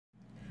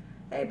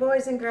Hey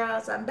boys and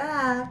girls, I'm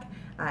back.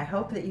 I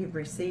hope that you've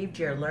received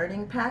your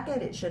learning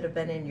packet. It should have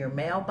been in your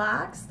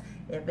mailbox.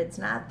 If it's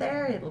not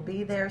there, it'll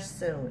be there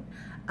soon.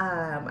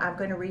 I'm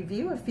going to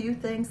review a few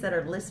things that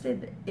are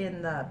listed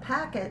in the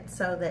packet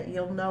so that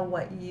you'll know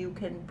what you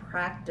can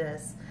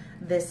practice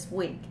this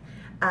week.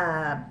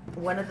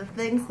 One of the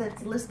things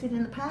that's listed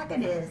in the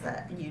packet is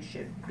that you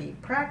should be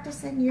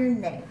practicing your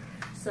name.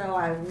 So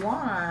I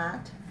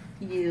want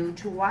you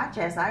to watch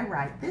as I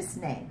write this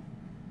name.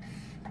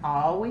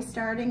 Always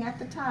starting at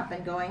the top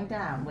and going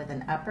down with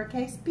an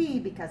uppercase P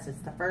because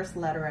it's the first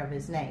letter of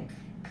his name.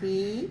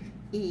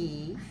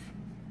 P-E-T-E-R.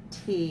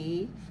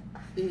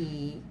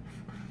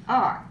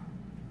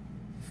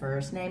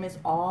 First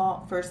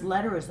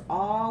letter is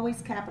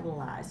always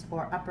capitalized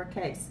or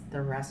uppercase.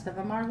 The rest of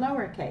them are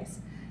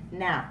lowercase.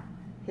 Now,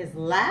 his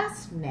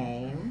last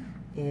name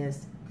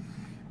is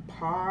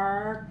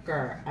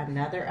Parker.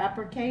 Another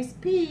uppercase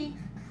P.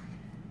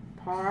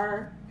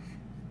 Parker.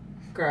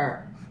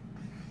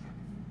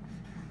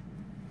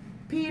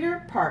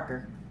 Peter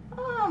Parker.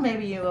 Oh,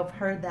 maybe you have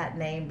heard that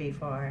name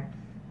before.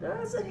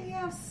 Doesn't he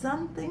have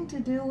something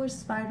to do with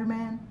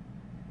Spider-Man?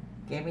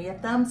 Give me a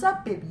thumbs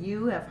up if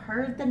you have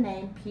heard the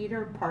name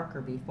Peter Parker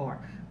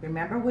before.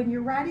 Remember, when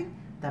you're writing,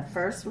 the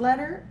first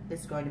letter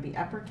is going to be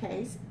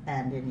uppercase,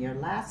 and in your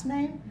last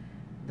name,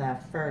 the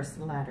first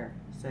letter.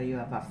 So you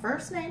have a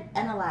first name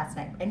and a last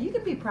name, and you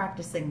can be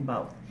practicing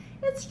both.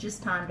 It's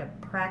just time to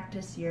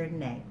practice your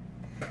name.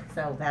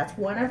 So that's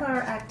one of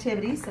our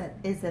activities that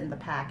is in the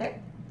packet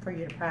for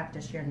you to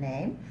practice your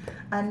name.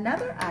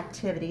 Another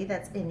activity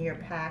that's in your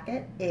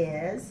packet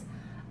is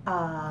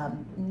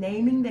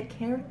naming the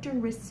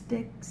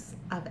characteristics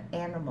of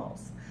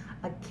animals.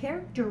 A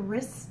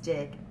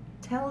characteristic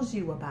tells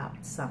you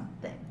about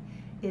something.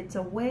 It's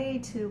a way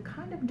to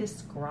kind of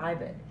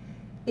describe it.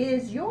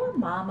 Is Your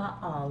Mama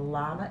a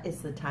Llama is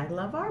the title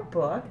of our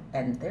book,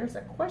 and there's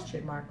a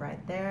question mark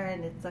right there,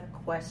 and it's a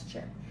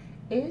question.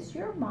 Is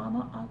your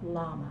mama a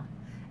llama?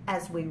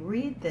 As we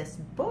read this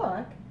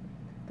book,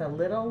 the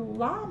little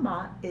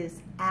llama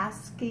is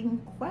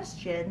asking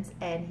questions,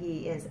 and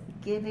he is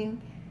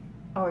giving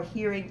or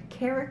hearing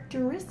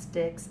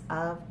characteristics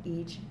of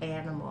each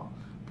animal.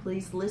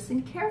 Please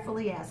listen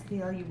carefully as he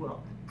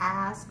will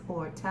ask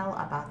or tell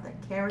about the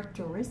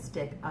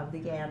characteristic of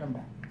the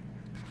animal.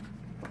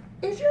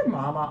 Is your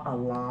mama a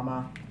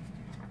llama?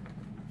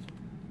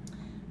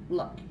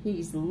 Look,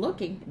 he's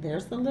looking,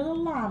 there's the little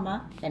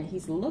llama, and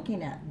he's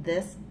looking at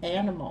this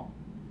animal.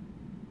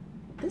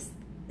 This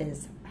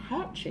is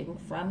hatching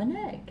from an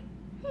egg.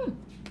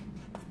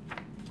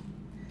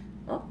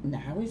 Oh,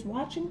 now he's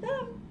watching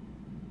them.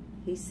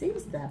 He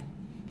sees them.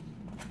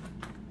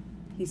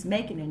 He's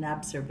making an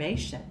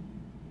observation.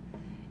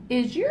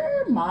 Is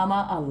your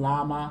mama a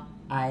llama?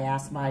 I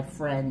asked my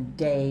friend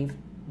Dave.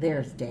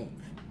 There's Dave.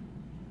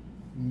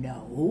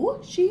 No,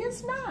 she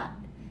is not,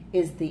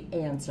 is the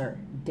answer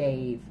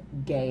Dave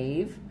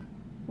gave.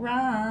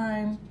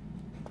 Rhyme.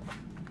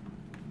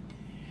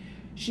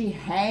 She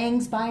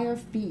hangs by her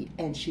feet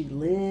and she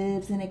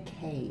lives in a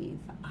cave.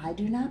 I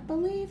do not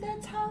believe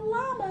that's how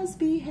llamas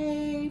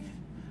behave.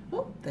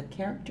 Oh, the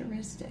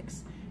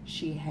characteristics.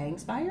 She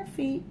hangs by her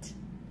feet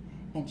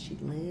and she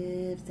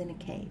lives in a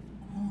cave.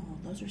 Oh,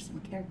 those are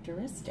some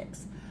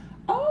characteristics.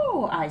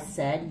 Oh, I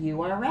said,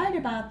 you are right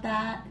about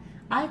that.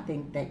 I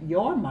think that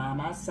your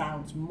mama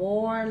sounds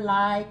more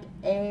like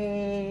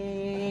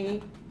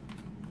a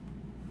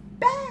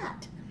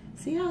bat.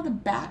 See how the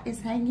bat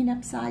is hanging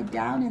upside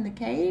down in the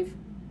cave?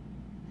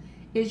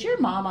 Is your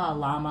mama a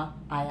llama?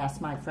 I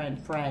asked my friend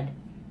Fred.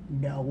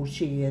 No,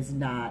 she is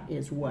not,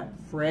 is what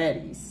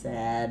Freddie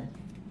said.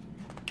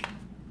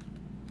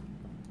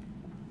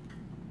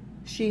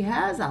 She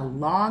has a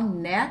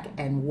long neck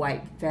and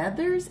white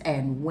feathers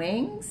and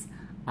wings.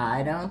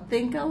 I don't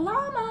think a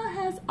llama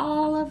has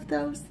all of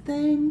those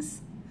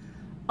things.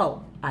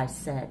 Oh, I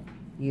said,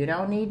 you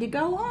don't need to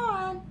go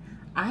on.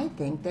 I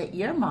think that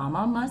your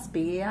mama must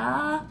be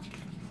a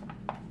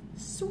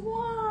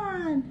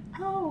swan.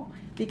 Oh,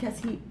 because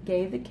he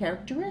gave the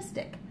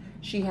characteristic.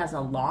 She has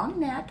a long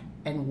neck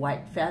and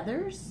white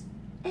feathers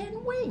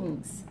and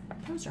wings.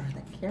 Those are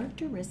the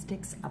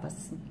characteristics of a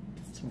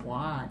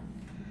swan.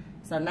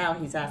 So now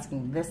he's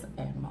asking this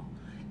animal.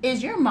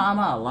 Is your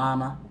mama a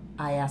llama?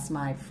 I asked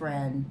my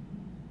friend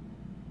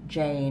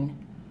Jane.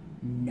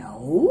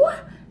 No,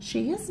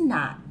 she is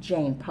not,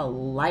 Jane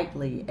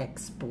politely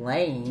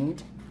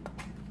explained.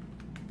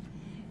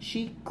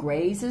 She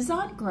grazes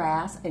on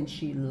grass and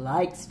she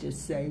likes to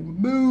say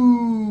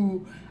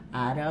moo.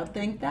 I don't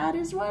think that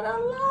is what a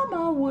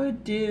llama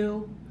would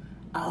do.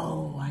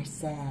 Oh, I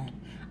said,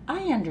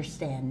 I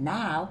understand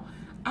now.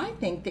 I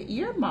think that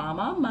your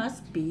mama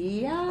must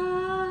be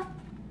a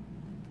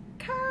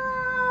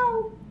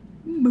cow.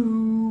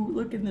 Moo.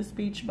 Look in the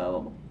speech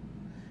bubble.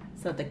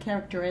 So the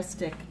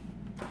characteristic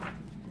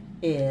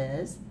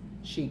is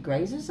she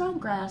grazes on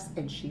grass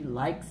and she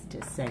likes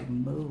to say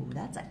moo.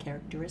 That's a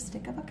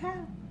characteristic of a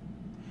cow.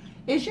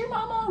 Is your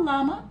mama a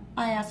llama?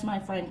 I asked my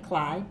friend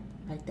Clyde.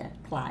 Right there,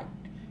 Clyde.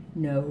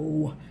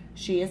 No,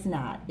 she is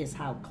not, is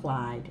how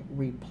Clyde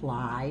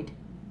replied.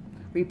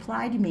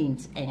 Replied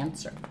means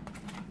answer.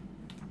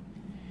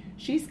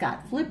 She's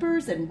got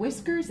flippers and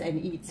whiskers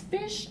and eats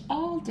fish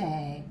all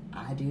day.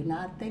 I do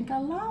not think a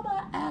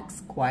llama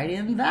acts quite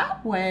in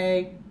that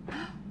way.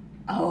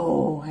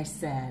 Oh, I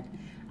said,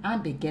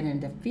 I'm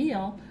beginning to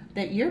feel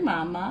that your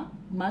mama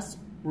must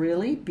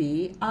really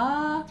be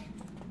a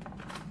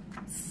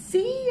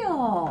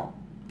seal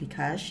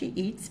because she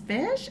eats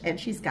fish and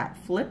she's got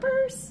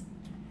flippers.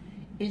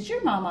 Is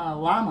your mama a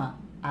llama?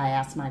 I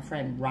asked my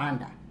friend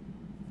Rhonda.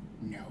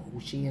 No,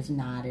 she is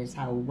not, is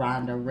how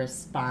Rhonda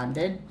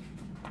responded.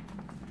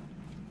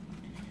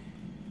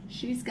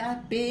 She's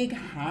got big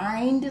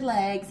hind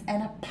legs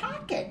and a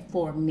pocket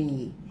for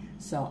me,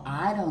 so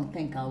I don't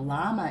think a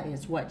llama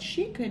is what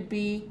she could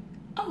be.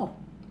 Oh,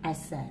 I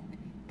said,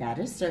 that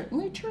is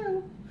certainly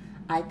true.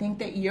 I think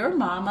that your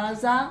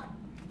mama's a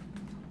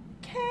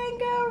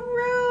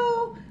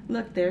kangaroo.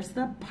 Look, there's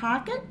the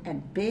pocket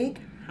and big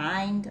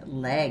hind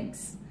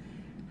legs.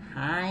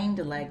 Hind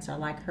legs are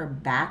like her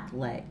back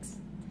legs,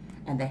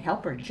 and they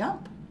help her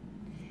jump.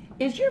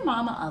 Is your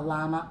mama a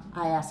llama?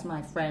 I asked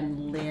my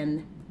friend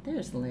Lynn.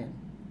 There's Lynn.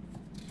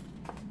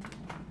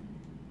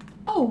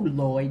 Oh,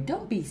 Lloyd,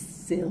 don't be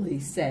silly,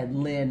 said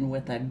Lynn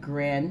with a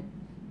grin.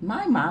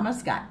 My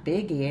mama's got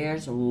big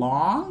ears,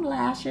 long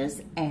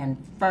lashes, and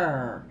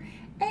fur.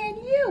 And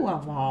you,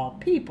 of all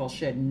people,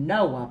 should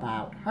know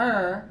about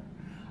her.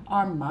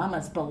 Our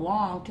mamas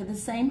belong to the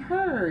same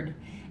herd.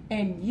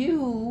 And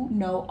you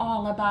know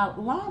all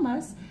about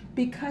llamas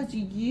because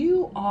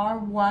you are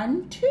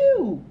one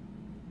too.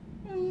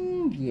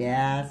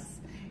 Yes,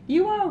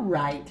 you are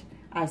right,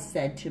 I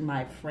said to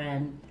my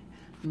friend.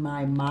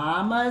 My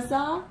mama's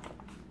a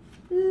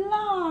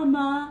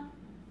llama.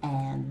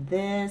 And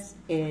this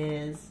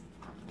is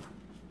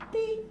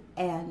the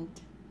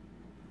end.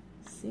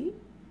 See,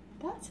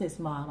 that's his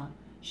mama.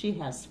 She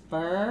has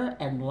fur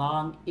and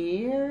long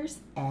ears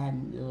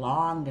and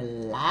long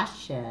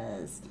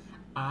lashes,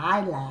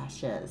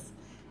 eyelashes,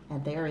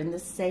 and they're in the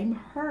same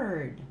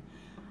herd.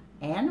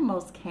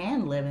 Animals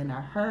can live in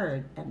a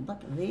herd, and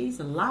look, these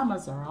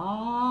llamas are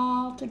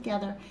all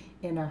together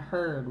in a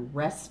herd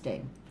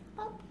resting.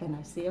 Oh, and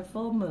I see a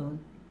full moon.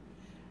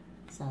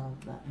 So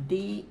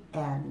the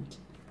end.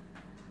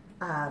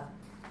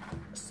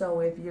 So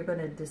if you're going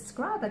to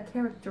describe a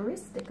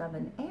characteristic of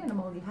an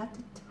animal, you have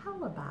to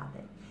tell about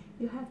it.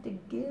 You have to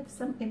give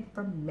some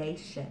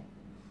information.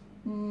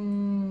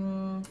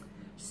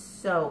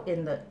 So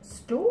in the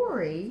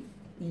story,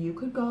 you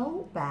could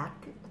go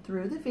back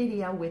through the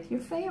video with your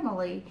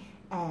family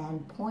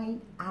and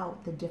point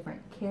out the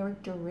different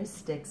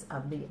characteristics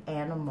of the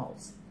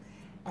animals.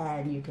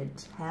 And you could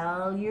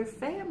tell your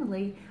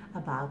family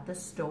about the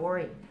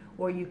story,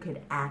 or you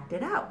could act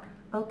it out.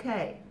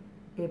 Okay,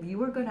 if you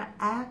were going to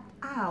act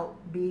out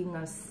being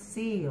a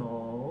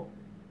seal,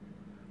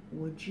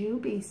 would you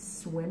be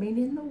swimming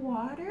in the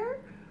water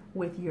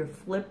with your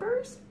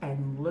flippers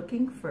and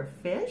looking for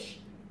fish?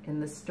 In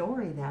the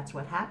story, that's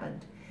what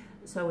happened.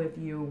 So if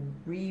you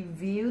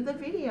review the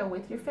video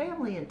with your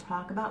family and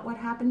talk about what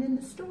happened in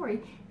the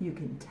story, you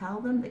can tell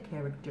them the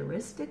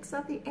characteristics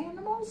of the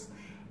animals,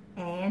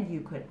 and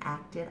you could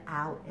act it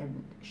out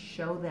and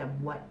show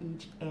them what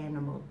each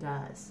animal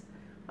does.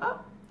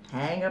 Oh,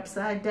 hang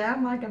upside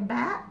down like a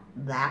bat?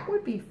 That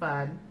would be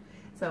fun.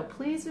 So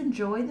please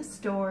enjoy the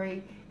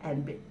story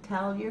and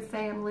tell your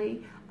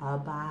family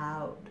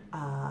about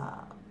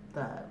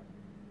the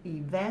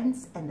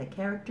events and the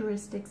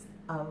characteristics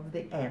of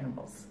the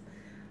animals.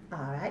 All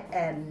right,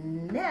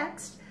 and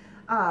next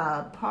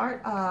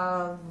part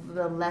of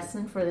the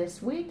lesson for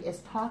this week is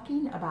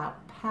talking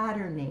about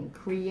patterning,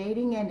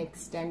 creating and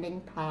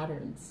extending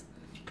patterns.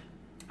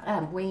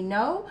 We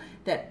know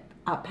that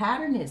a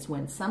pattern is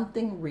when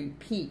something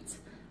repeats.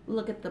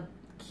 Look at the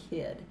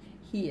kid.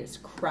 He is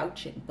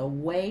crouching. The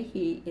way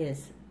he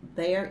is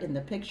there in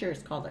the picture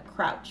is called a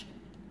crouch.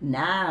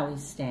 Now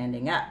he's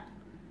standing up.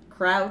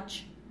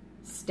 Crouch,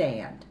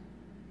 stand.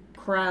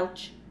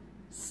 Crouch,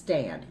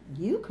 stand.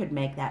 You could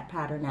make that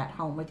pattern at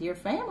home with your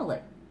family.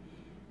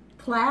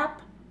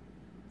 Clap,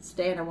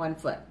 stand on one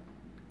foot.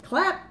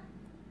 Clap,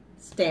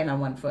 stand on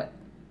one foot.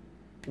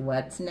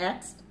 What's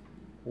next?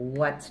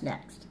 What's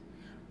next?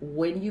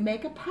 When you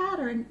make a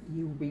pattern,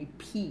 you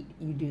repeat.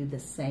 You do the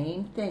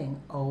same thing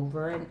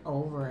over and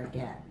over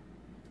again.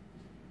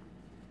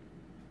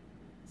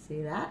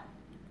 See that?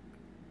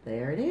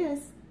 There it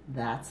is.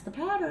 That's the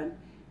pattern.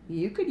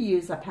 You could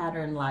use a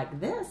pattern like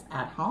this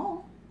at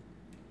home.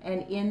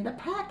 And in the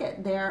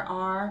packet, there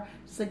are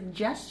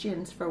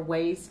suggestions for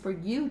ways for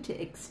you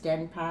to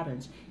extend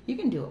patterns. You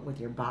can do it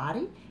with your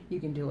body. You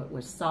can do it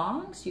with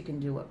songs. You can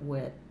do it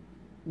with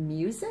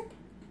music.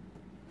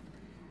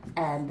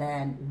 And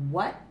then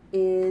what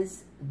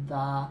is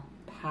the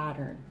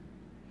pattern?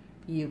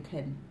 You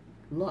can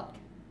look.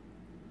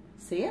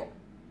 See it?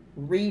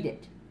 Read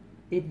it.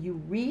 If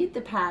you read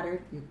the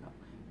pattern, you go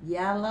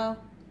yellow,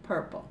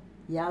 purple,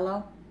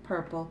 yellow,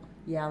 purple,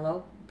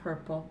 yellow,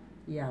 purple,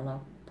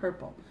 yellow,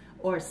 purple.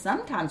 Or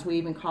sometimes we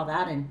even call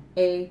that an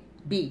A,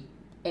 B,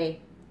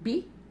 A,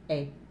 B,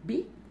 A,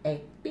 B,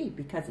 A, B,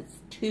 because it's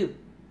 2.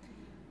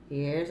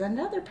 Here's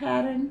another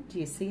pattern. Do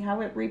you see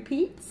how it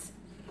repeats?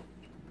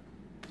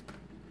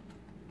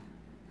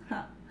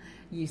 Huh.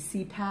 You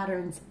see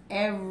patterns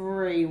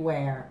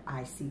everywhere.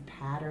 I see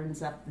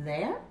patterns up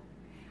there.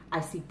 I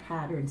see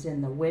patterns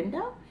in the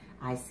window.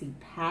 I see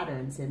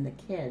patterns in the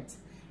kids.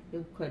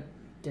 You could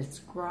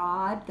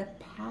describe the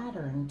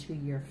pattern to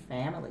your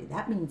family.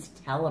 That means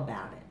tell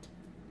about it.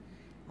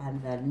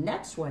 And the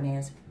next one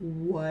is,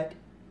 what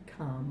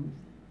comes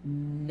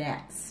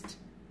next?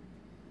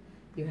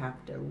 You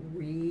have to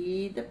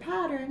read the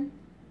pattern,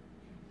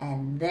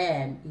 and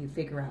then you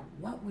figure out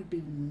what would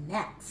be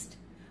next.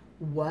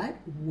 What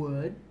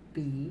would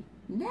be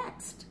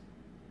next?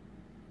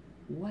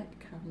 What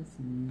comes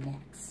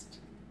next?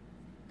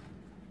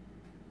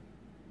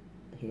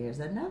 Here's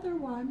another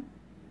one.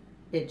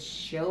 It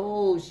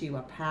shows you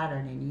a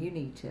pattern, and you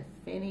need to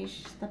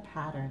finish the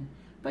pattern,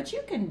 but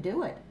you can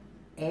do it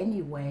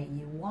any way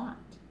you want,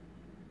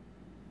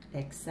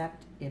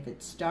 except if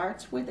it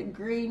starts with a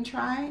green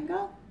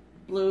triangle,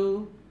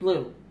 blue,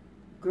 blue,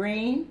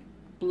 green,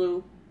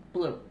 blue,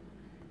 blue.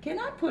 Can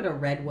I put a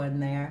red one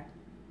there?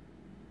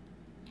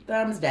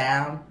 Thumbs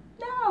down.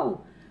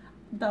 No,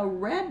 the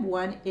red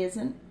one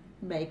isn't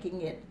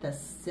making it the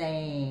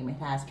same. It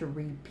has to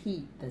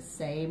repeat the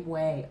same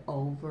way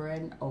over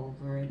and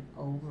over and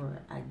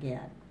over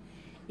again.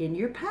 In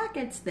your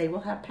packets, they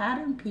will have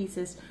pattern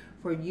pieces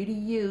for you to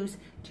use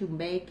to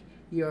make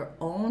your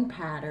own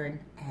pattern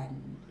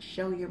and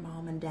show your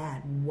mom and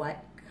dad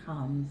what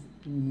comes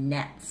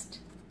next.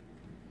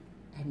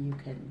 And you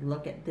can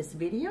look at this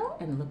video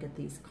and look at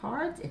these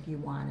cards if you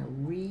want to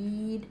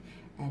read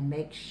and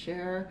make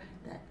sure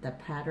that the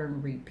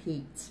pattern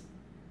repeats.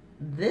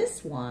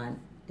 This one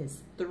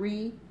is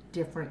 3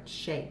 different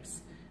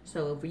shapes.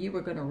 So if you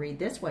were going to read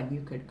this one,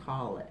 you could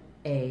call it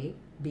A,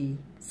 B,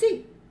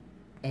 C.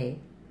 A,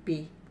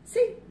 B,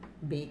 C.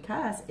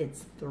 Because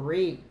it's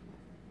 3.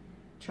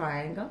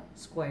 Triangle,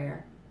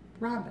 square,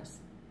 rhombus.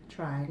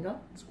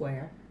 Triangle,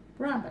 square,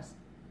 rhombus.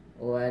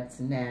 What's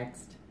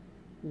next?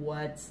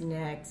 What's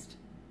next?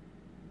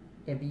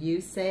 If you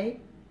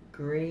say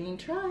green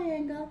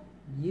triangle,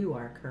 you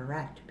are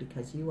correct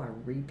because you are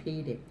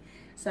repeating.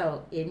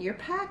 So in your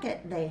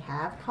packet, they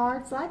have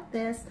cards like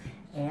this,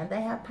 and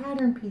they have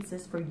pattern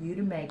pieces for you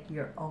to make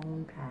your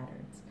own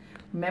patterns.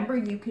 Remember,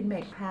 you can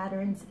make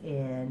patterns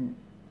in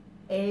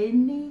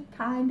any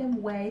kind of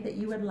way that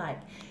you would like.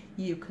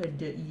 You could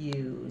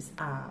use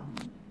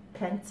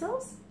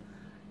pencils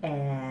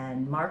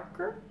and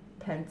marker,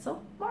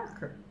 pencil,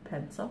 marker,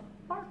 pencil,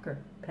 marker,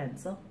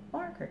 pencil,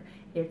 marker.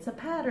 It's a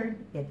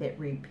pattern if it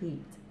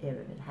repeats, if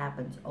it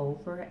happens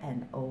over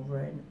and over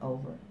and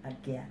over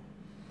again.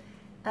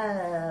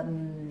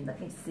 Let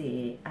me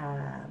see.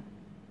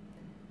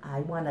 I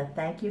want to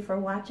thank you for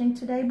watching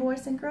today,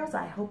 boys and girls.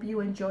 I hope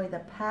you enjoy the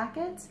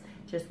packets.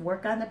 Just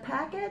work on the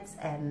packets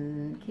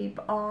and keep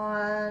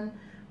on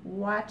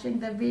watching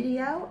the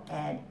video,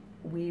 and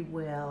we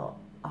will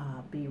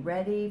be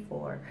ready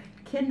for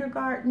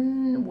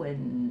kindergarten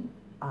when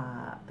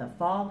the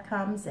fall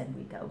comes and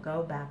we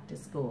go back to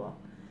school.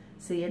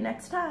 See you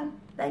next time.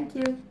 Thank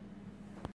you.